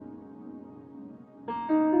Good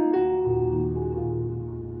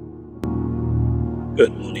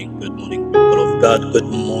morning, people of God. Good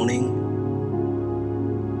morning.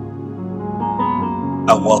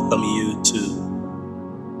 I welcome you to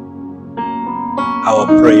our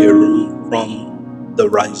prayer room from the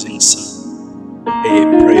Rising Sun,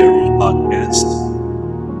 a prayer room podcast.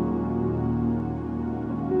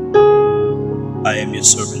 I am your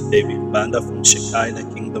servant David Banda from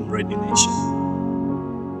Shekinah Kingdom Radio Nation.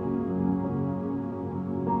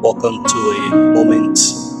 Welcome to a moment,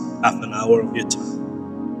 half an hour of your time,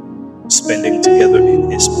 spending together in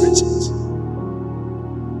His presence.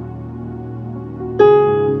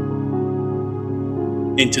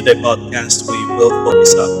 In today's podcast, we will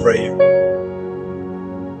focus our prayer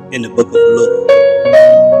in the book of Luke.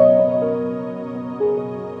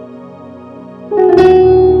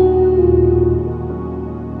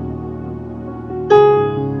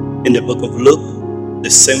 In the book of Luke, the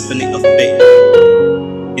Symphony of Faith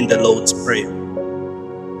in the Lord's Prayer.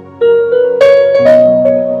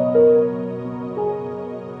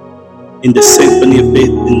 In the Symphony of Faith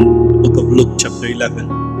in the book of Luke chapter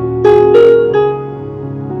 11,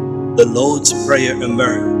 the Lord's Prayer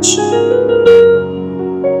emerged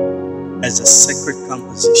as a sacred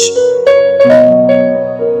composition.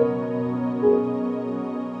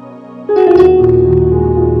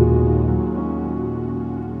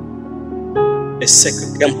 A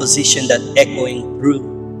sacred composition that echoing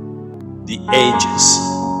through the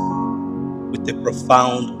ages with a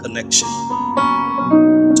profound connection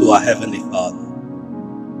to our Heavenly Father.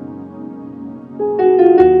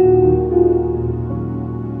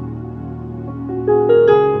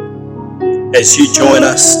 As you join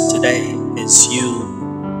us today, as you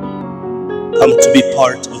come to be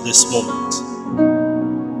part of this moment,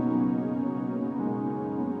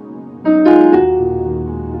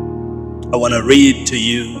 I want to read to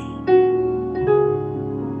you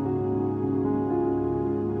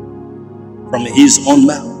from His own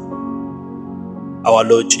mouth, our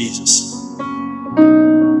Lord Jesus,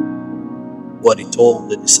 what He told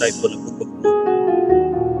the disciple in the book of Luke.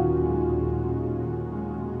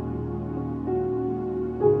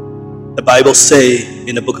 The Bible says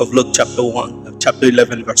in the book of Luke chapter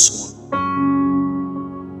 11 verse 1.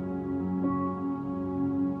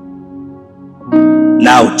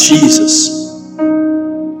 Now Jesus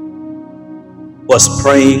was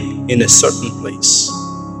praying in a certain place.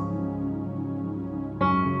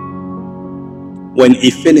 When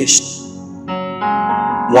he finished,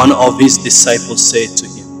 one of his disciples said to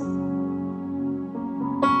him,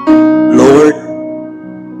 Lord,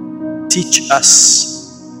 teach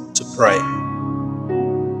us to pray,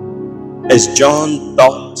 as John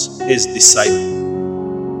taught his disciples.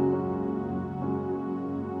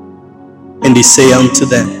 And he said unto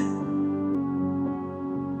them,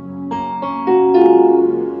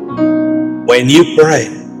 when you pray,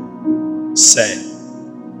 say,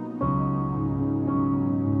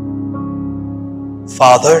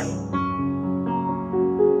 Father,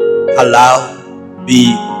 hallowed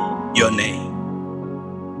be your name.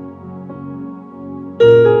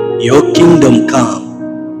 Your kingdom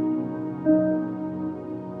come.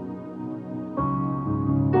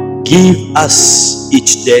 Give us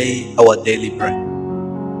each day our daily bread.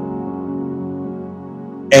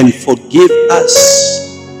 And forgive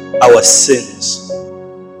us our sins.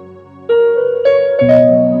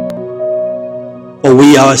 For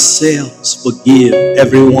we ourselves forgive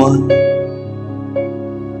everyone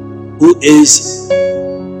who is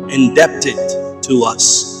indebted to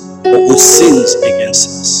us or who sins against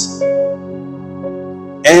us.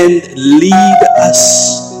 And lead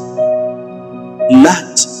us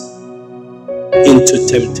not into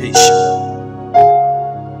temptation,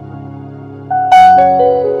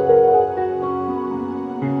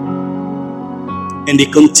 and he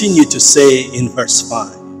continued to say in verse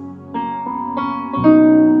 5,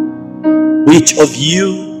 which of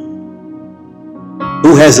you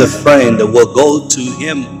who has a friend will go to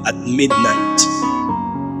him at midnight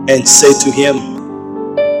and say to him,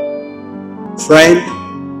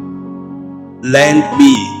 friend, lend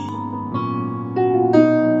me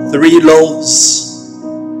 3 loaves,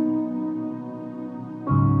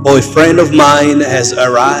 for a friend of mine has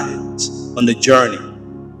arrived on the journey,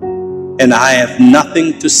 and I have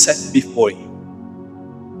nothing to set before you.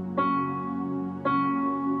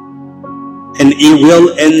 And he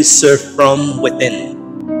will answer from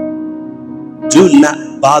within, do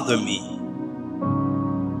not bother me.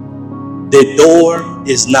 The door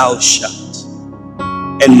is now shut,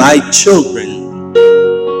 and my children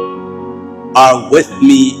are with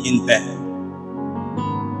me in bed.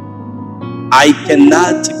 I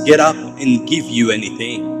cannot get up and give you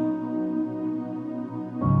anything.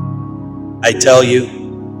 I tell you,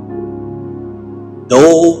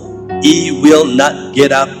 though he will not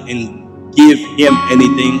get up and give him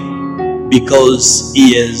anything because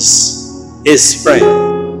he is his friend,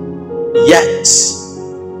 yet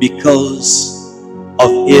because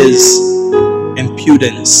of his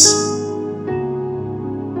impudence,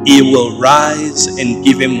 he will rise and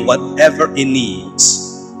give him whatever he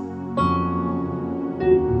needs.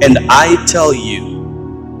 And I tell you,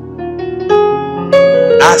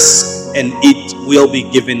 ask and it will be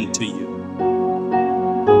given to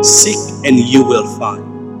you. Seek and you will find.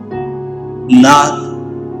 Knock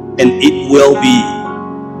and it will be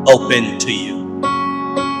open to you.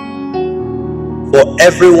 For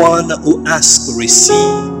everyone who asks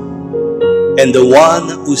receives, and the one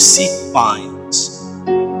who seeks finds,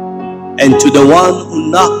 and to the one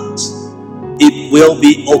who knocks it will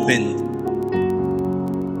be opened.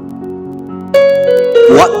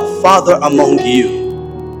 What father among you,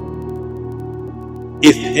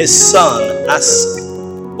 if his son asks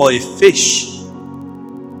for a fish,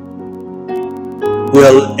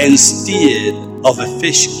 will instead of a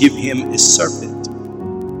fish give him a serpent?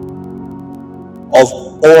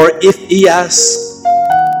 Or if he asks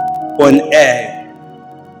for an egg,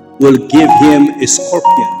 will give him a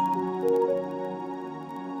scorpion?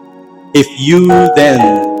 If you then,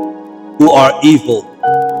 who are evil,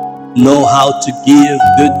 know how to give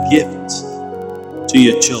good gifts to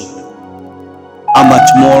your children, how much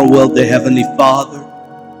more will the Heavenly Father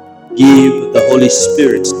give the Holy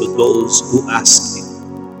Spirit to those who ask Him?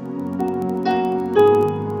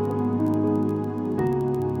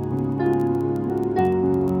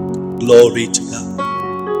 Glory to God.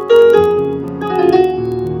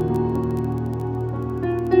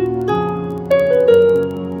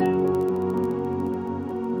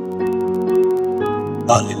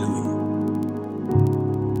 Hallelujah.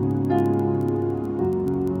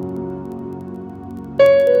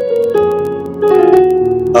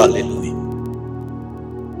 Hallelujah.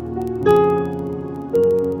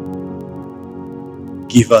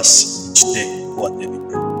 Give us each day what we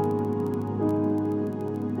pray.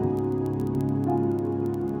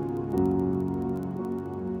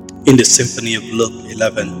 In the Symphony of Luke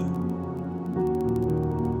 11,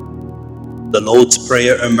 the Lord's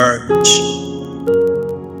Prayer emerged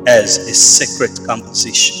as a sacred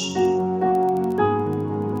composition,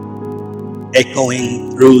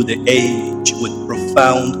 echoing through the age with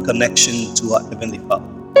profound connection to our Heavenly Father.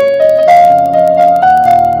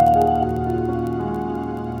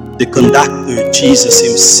 The conductor, Jesus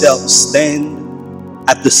himself, stands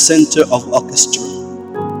at the center of orchestra,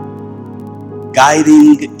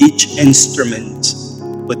 guiding each instrument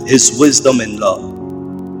with his wisdom and love.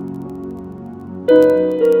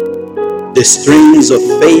 The strings of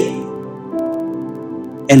faith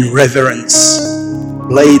and reverence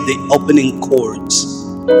play the opening chords,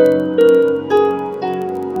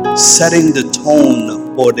 setting the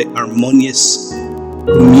tone for the harmonious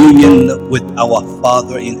communion with our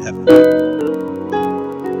Father in heaven.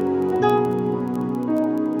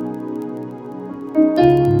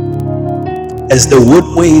 As the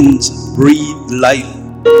woodwinds breathe life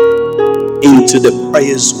into the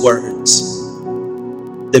prayer's words,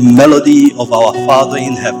 the melody of our Father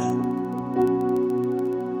in heaven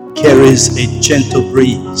carries a gentle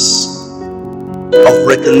breeze of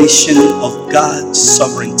recognition of God's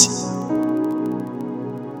sovereignty.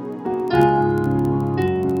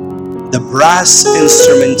 The brass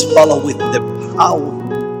instruments follow with the powerful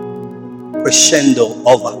crescendo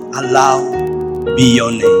of "Hallowed be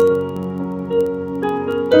your name,"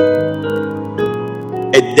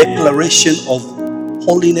 a declaration of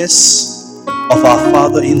holiness of our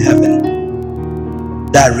Father in heaven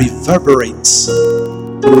that reverberates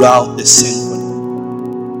throughout the symphony.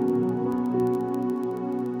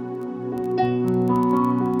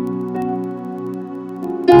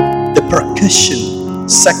 The percussion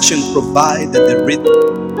section provides the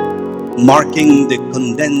rhythm, marking the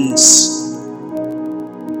cadence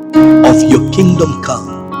of your kingdom come,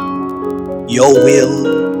 your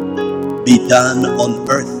will be done on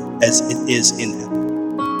earth as it is in heaven.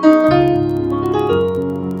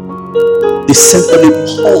 The symphony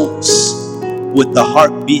pulses with the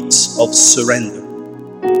heartbeats of surrender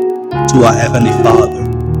to our Heavenly Father,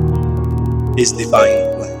 His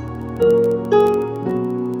divine plan.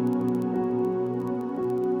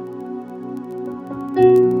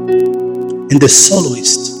 And the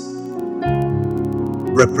soloist,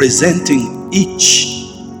 representing each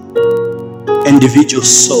individual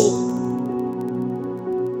soul,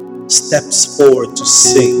 steps forward to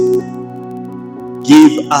sing,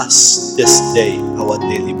 "Give us this day our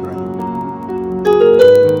daily bread."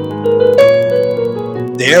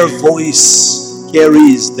 Their voice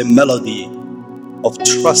carries the melody of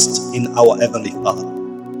trust in our Heavenly Father,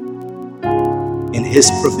 in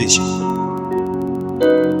His provision.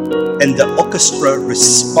 And the orchestra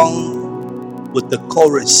responds with the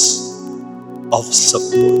chorus of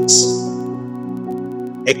support,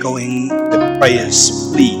 echoing the prayer's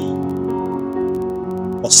plea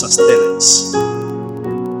for sustenance.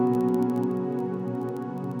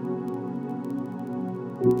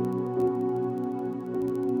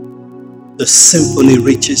 The symphony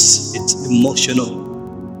reaches its emotional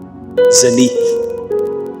zenith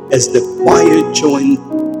as the choir join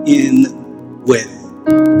in with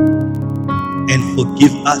and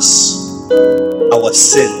forgive us our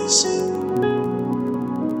sins,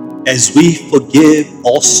 as we forgive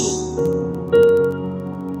also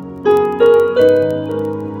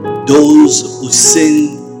those who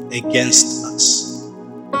sin against us.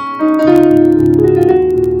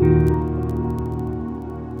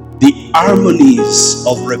 The harmonies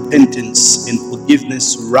of repentance and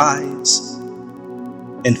forgiveness rise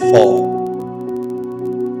and fall,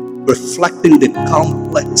 reflecting the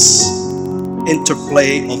complex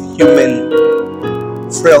interplay of human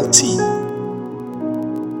frailty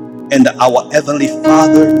and our Heavenly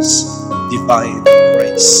Father's divine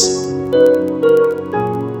grace.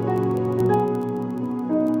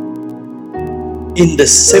 In the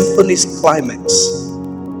symphony's climax,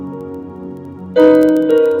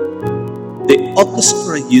 the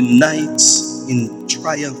orchestra unites in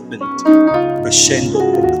triumphant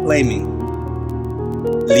crescendo, proclaiming,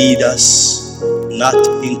 "Lead us not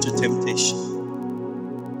into temptation,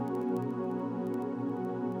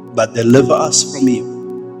 but deliver us from evil."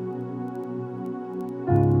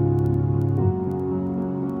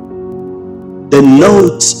 The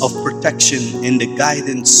notes of protection and the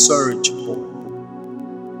guidance surge forth,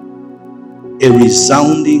 a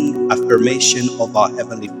resounding affirmation of our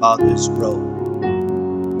Heavenly Father's role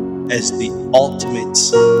as the ultimate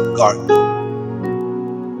guardian.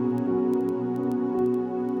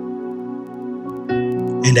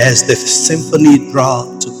 And as the symphony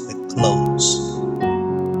draws to a close,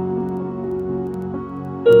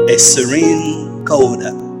 a serene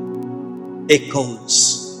coda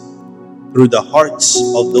echoes through the hearts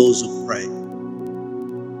of those who pray.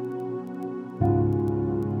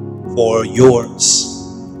 For yours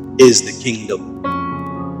is the kingdom,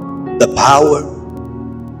 the power,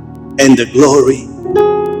 and the glory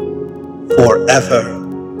forever.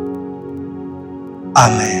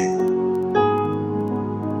 Amen.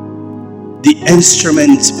 The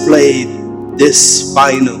instruments played this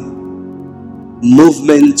final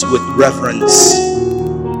movement with reverence,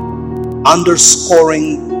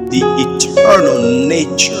 underscoring the eternal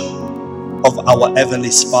nature of our Heavenly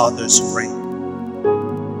Father's reign.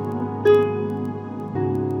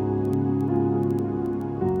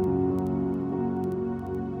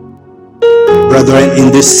 Brethren,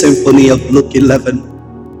 in this symphony of Luke 11,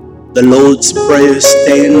 the Lord's Prayer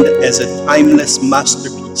stands as a timeless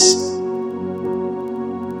masterpiece,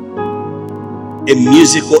 a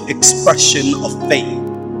musical expression of faith,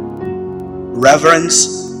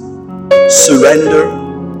 reverence, surrender,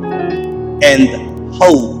 and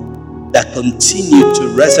hope that continue to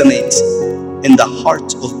resonate in the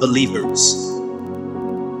heart of believers,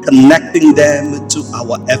 connecting them to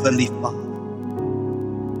our Heavenly Father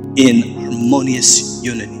in harmonious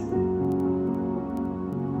unity.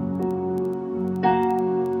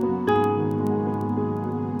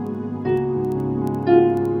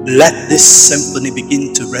 Let this symphony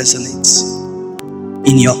begin to resonate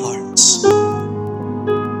in your hearts,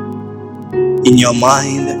 in your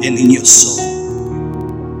mind, and in your soul.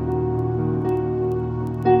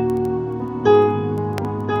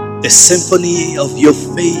 The symphony of your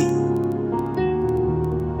faith,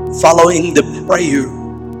 following the prayer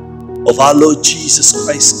of our Lord Jesus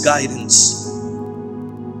Christ's guidance.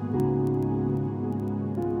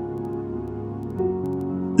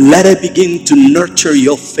 Let it begin to nurture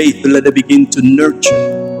your faith. Let it begin to nurture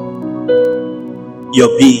your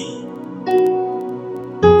being.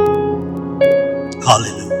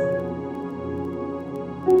 Hallelujah.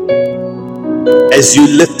 As you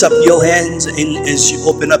lift up your hands and as you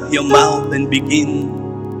open up your mouth and begin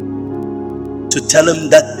to tell Him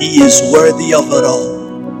that He is worthy of it all.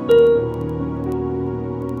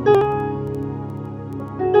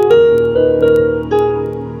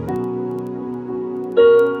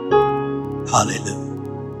 Hallelujah.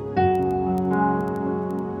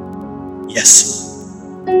 Yes,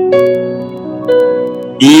 Lord.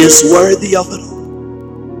 He is worthy of it all.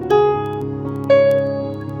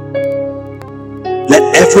 Let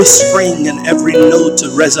every string and every note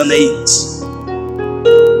resonate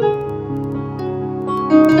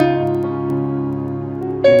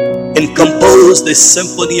and compose the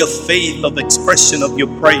symphony of faith of expression of your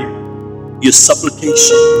prayer, your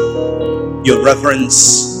supplication, your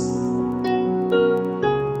reverence,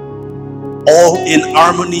 all in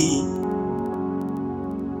harmony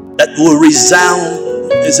that will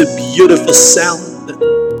resound as a beautiful sound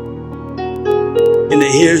in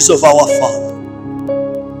the ears of our Father.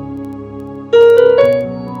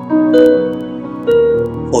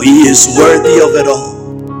 For He is worthy of it all.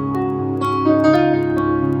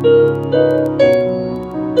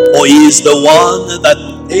 For He is the one that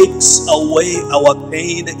takes away our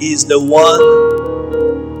pain. He is the one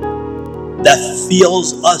that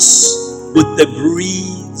fills us with the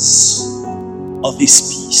breeze of His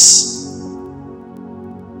peace.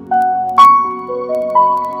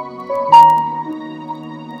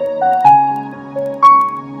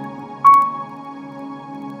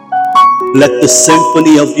 Let the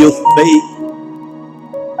symphony of your faith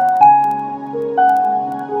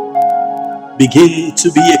begin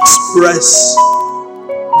to be expressed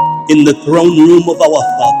in the throne room of our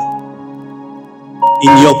Father.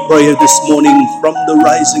 In your prayer this morning from the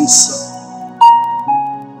rising sun,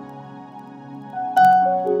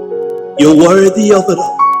 you're worthy of it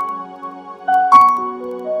all.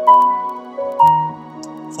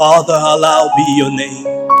 Father, hallowed be your name.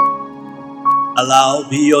 Hallowed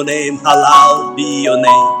be your name. Hallowed be your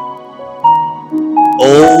name.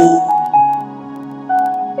 Oh,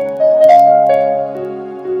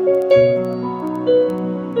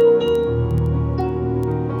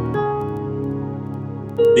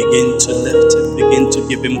 begin to lift Him. Begin to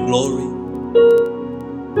give Him glory.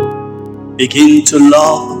 Begin to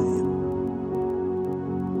love Him.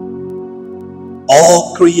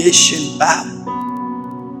 All creation bow.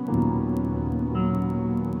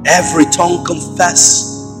 Every tongue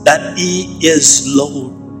confess that He is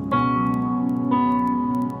Lord.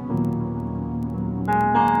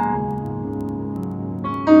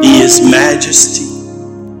 He is majesty.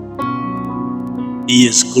 He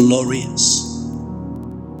is glorious.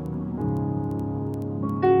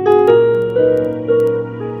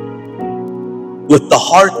 With the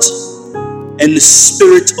heart and the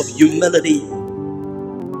spirit of humility,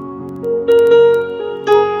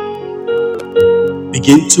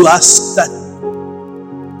 begin to ask that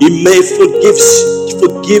He may forgive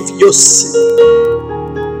your sin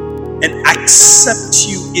and accept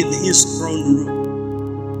you in His throne room.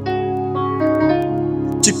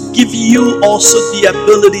 To give you also the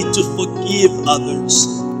ability to forgive others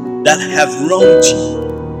that have wronged you.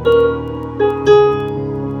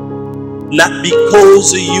 Not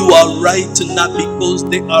because you are right, not because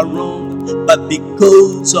they are wrong, but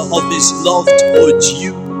because of His love towards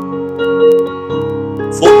you.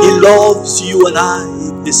 For He loves you and I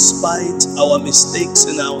despite our mistakes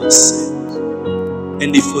and our sins.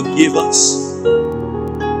 And He forgives us.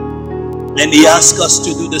 And He asks us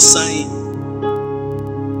to do the same.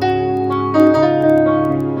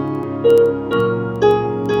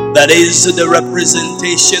 That is the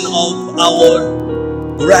representation of our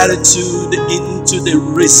gratitude into the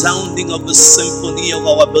resounding of the symphony of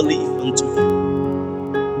our belief unto Him.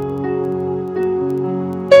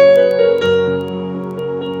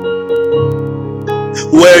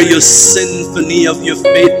 Where your symphony of your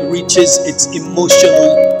faith reaches its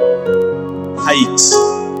emotional heights,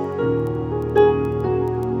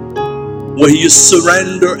 where you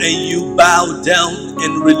surrender and you bow down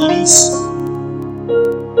and release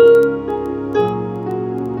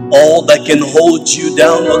all that can hold you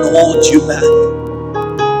down or hold you back,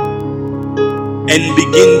 and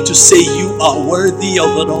begin to say, you are worthy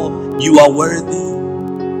of it all. You are worthy.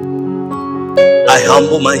 I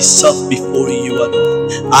humble myself before you,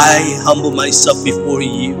 Adonai. I humble myself before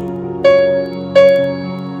you.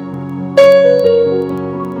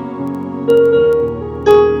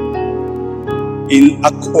 In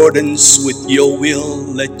accordance with your will,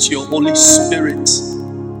 let your Holy Spirit,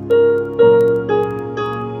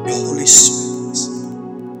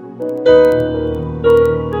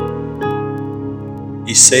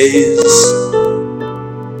 He says,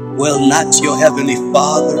 will not your Heavenly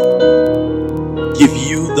Father give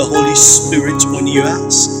you the Holy Spirit when you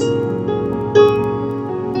ask?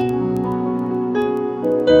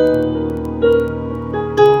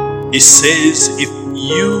 He says, if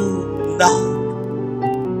you knock,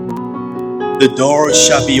 the door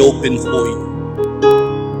shall be open for you.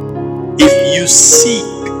 If you seek,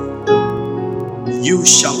 you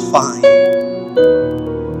shall find.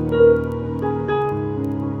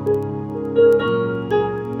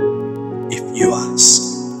 If you ask,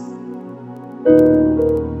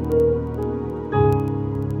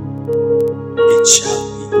 it shall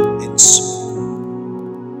be, and so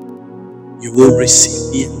you you will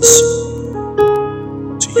receive the answer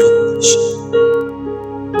to your question.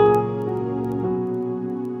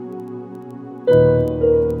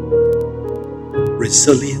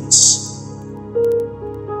 Resilience,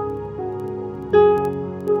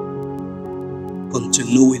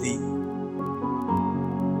 continuity,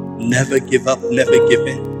 never give up, never give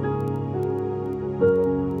in.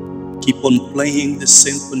 Keep on playing the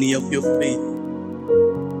symphony of your faith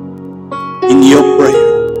in your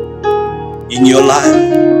prayer, in your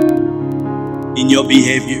life, in your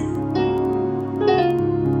behavior,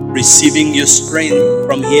 receiving your strength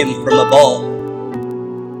from Him from above.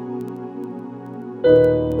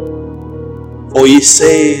 For He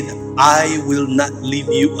said, I will not leave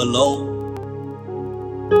you alone.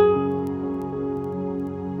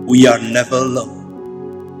 We are never alone.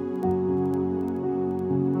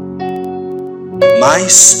 My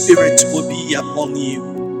Spirit will be upon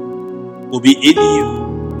you, will be in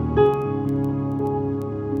you.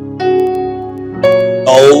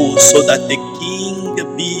 Oh, so that the King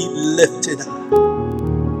be lifted up.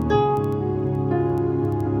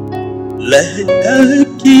 Let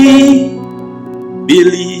the King be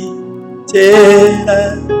lifted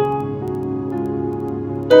up.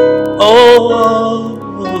 Oh,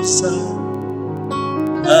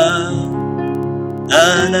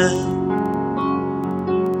 Anna.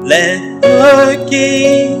 Let the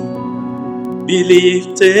King be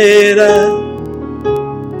lifted up.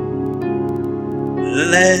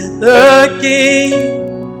 Let the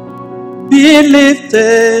King be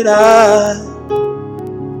lifted up.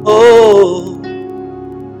 Oh,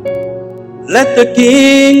 let the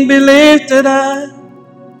King be lifted up.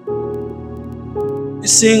 We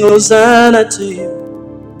sing Hosanna to you.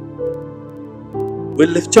 We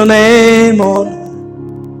lift your name on.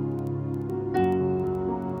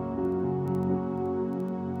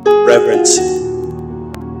 Reverence.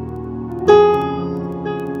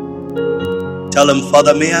 Tell Him,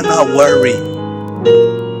 Father, may I not worry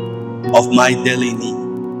of my daily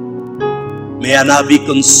need. May I not be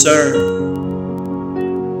concerned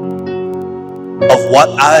of what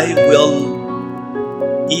I will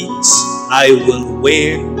eat, I will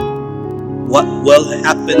wear, what will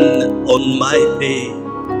happen on my day.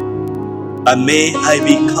 But may I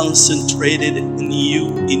be concentrated in you,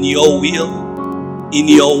 in your will, in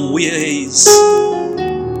your ways.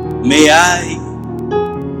 May I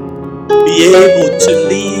be able to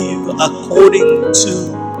live according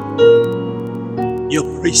to your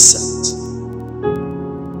precepts,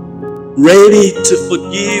 ready to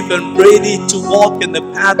forgive and ready to walk in the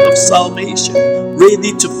path of salvation,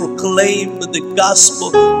 ready to proclaim the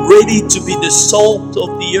gospel, ready to be the salt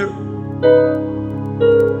of the earth,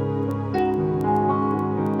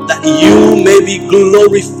 that you may be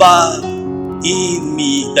glorified in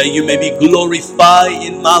me, that you may be glorified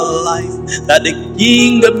in my life, that the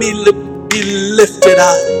King may be lifted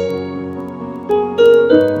up.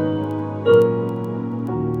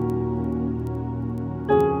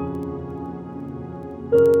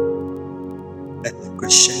 Let the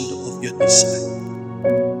crescendo of your desire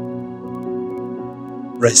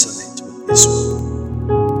resonate with this word.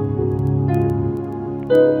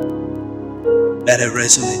 Let it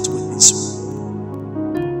resonate with this word.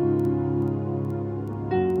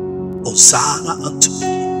 Hosanna unto the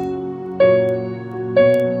King.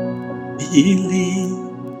 Be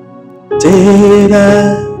lifted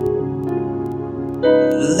up.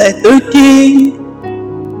 Let the King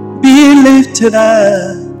be lifted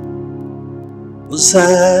up.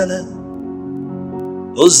 Hosanna,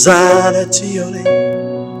 Hosanna to your name.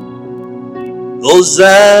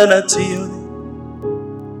 Hosanna to your name.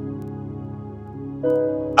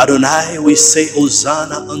 Adonai, we say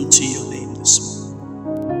Hosanna unto your name this morning.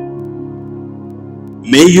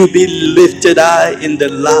 May you be lifted high in the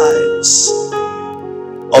lives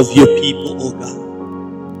of your people, O God.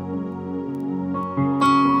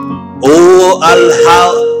 Oh,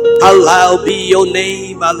 allow be your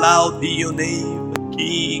name, allow be your name,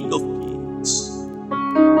 King of Kings.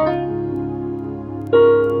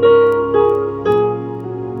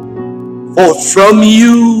 For from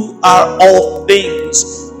you are all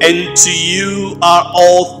things, and to you are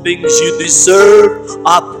all things. You deserve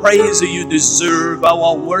our praise, you deserve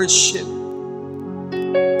our worship.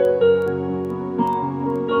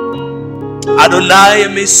 Adonai,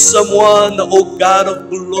 am someone, O God of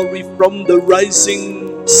glory, from the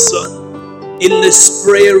rising sun in this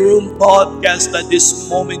prayer room podcast at this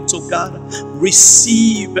moment, O God,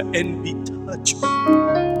 receive and be touched.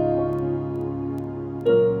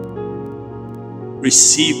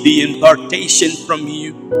 Receive the impartation from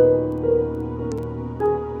you,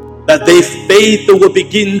 that their faith will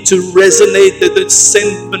begin to resonate to the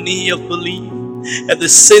symphony of belief. And the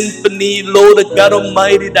symphony, Lord God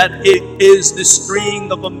Almighty, that it is the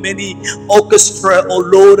string of a many orchestra, oh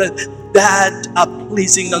Lord, that are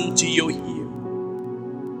pleasing unto your ear.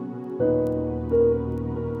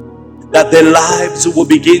 That their lives will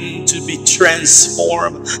begin to be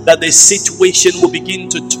transformed, that their situation will begin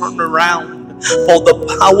to turn around. For the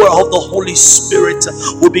power of the Holy Spirit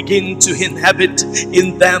will begin to inhabit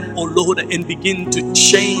in them, oh Lord, and begin to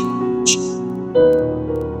change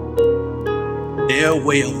their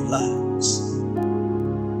way of lives.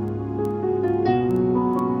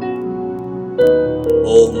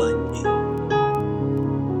 Oh my King.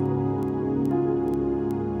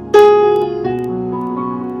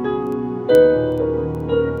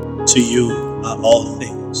 To you are all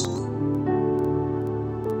things.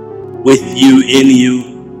 With you, in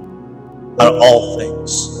you, are all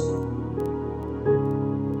things.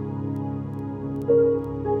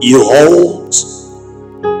 You hold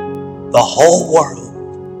the whole world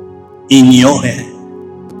in your hand.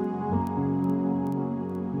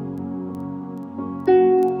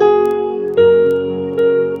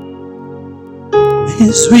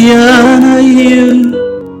 As we honor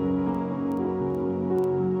you,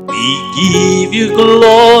 we give you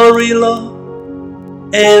glory, Lord.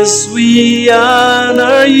 As we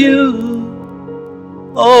honor you,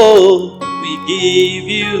 oh, we give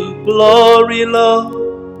you glory,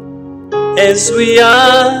 Lord. As we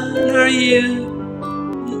honor you,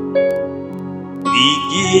 we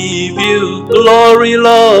give you glory,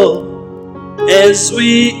 Lord. As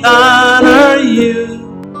we honor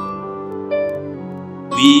you,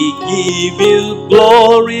 we give you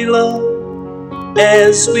glory, Lord.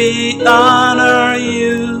 As we honor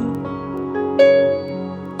you,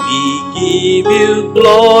 we give you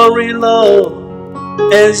glory, Lord.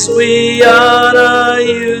 As we honor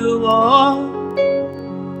you, Lord,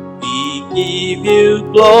 we give you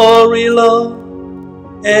glory, Lord.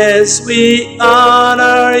 As we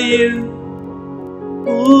honor you,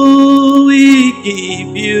 ooh, we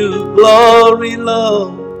give you glory,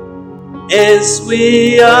 Lord. As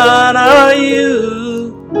we honor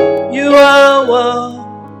you, you are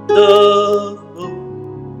wonderful.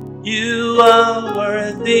 You are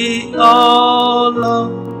worthy, oh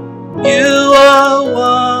Lord. You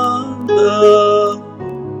are wonderful.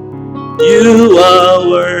 You are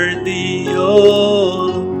worthy,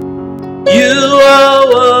 oh Lord. You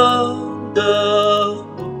are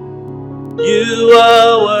wonderful. You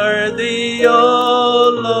are worthy,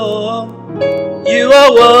 oh Lord. You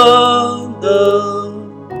are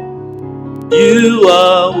wonderful. You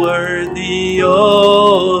are worthy,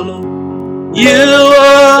 oh Lord. You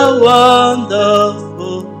are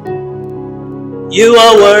wonderful. You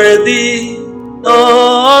are worthy,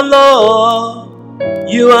 oh Lord.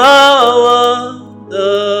 You are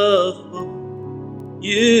wonderful.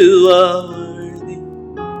 You are worthy.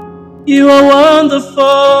 You are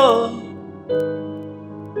wonderful.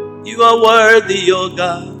 You are worthy, oh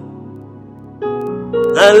God.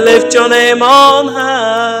 I lift your name on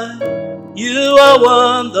high. You are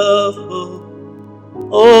wonderful.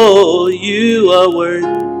 Oh, you are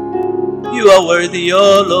worthy. You are worthy,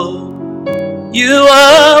 oh Lord. You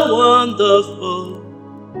are wonderful.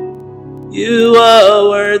 You are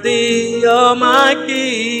worthy, oh my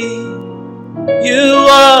King. You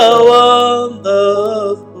are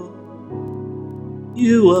wonderful.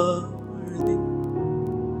 You are worthy,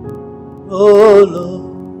 oh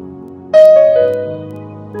Lord.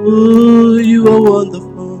 Ooh, you are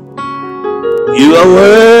wonderful. You are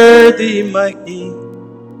worthy, my King.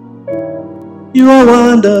 You are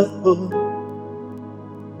wonderful.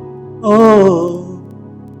 Oh,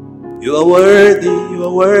 you are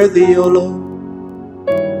worthy, oh Lord.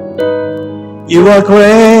 You are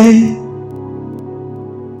great.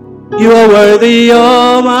 You are worthy,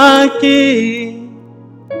 oh my King.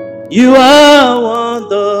 You are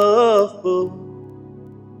wonderful.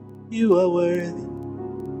 You are worthy.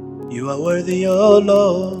 You are worthy, oh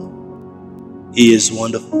Lord. He is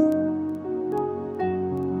wonderful.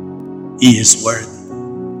 He is worthy.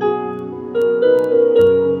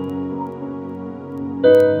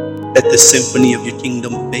 Let the symphony of your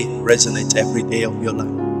kingdom faith resonate every day of your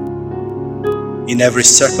life, in every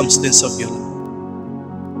circumstance of your life.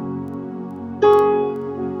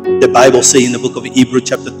 The Bible says in the book of Hebrews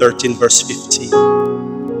chapter 13 verse 15,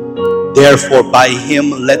 therefore by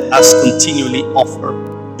him let us continually offer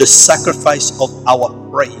the sacrifice of our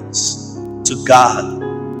praise to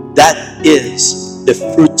God, that is the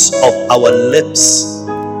fruits of our lips,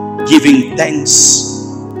 giving thanks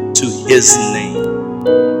to his name.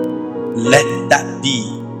 Let that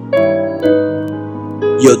be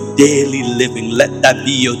your daily living. Let that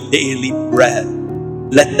be your daily breath.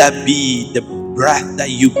 Let that be the breath that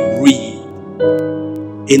you breathe.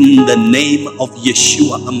 In the name of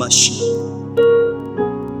Yeshua HaMashiach,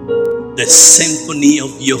 the symphony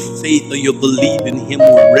of your faith or your belief in Him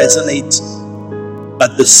will resonate,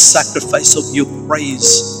 but the sacrifice of your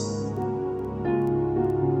praise,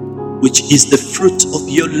 which is the fruit of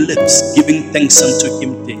your lips, giving thanks unto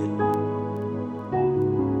Him daily,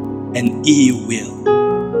 and He will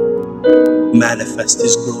manifest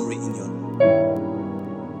His glory in your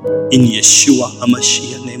life. In Yeshua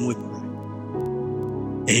HaMashiach name we pray.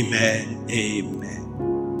 Amen. Amen.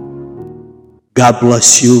 God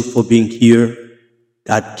bless you for being here.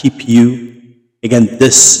 God keep you. Again,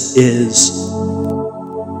 this is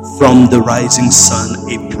From the Rising Sun,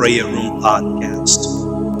 a prayer room podcast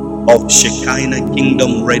of Shekinah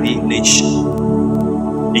Kingdom Ready Nation,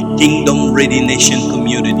 a Kingdom Ready Nation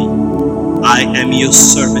community. I am your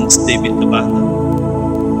servant, David Tabata.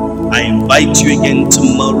 I invite you again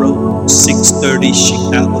tomorrow, 6:30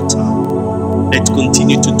 Chicago time. Let's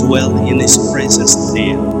continue to dwell in His presence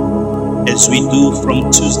there, as we do from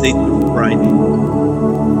Tuesday through Friday.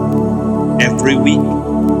 Every week,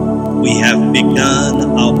 we have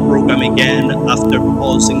begun our program again after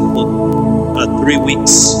pausing for 3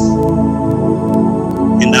 weeks.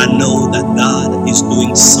 And I know that God is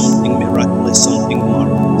doing something miraculous, something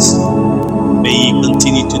marvelous. May He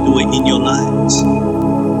continue to do it in your lives.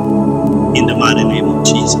 In the mighty name of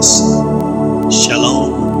Jesus.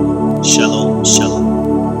 Shalom, shalom,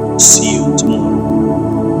 shalom. See you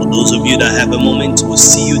tomorrow. For those of you that have a moment, we'll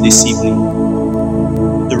see you this evening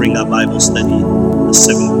during our Bible study at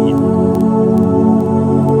 7 p.m.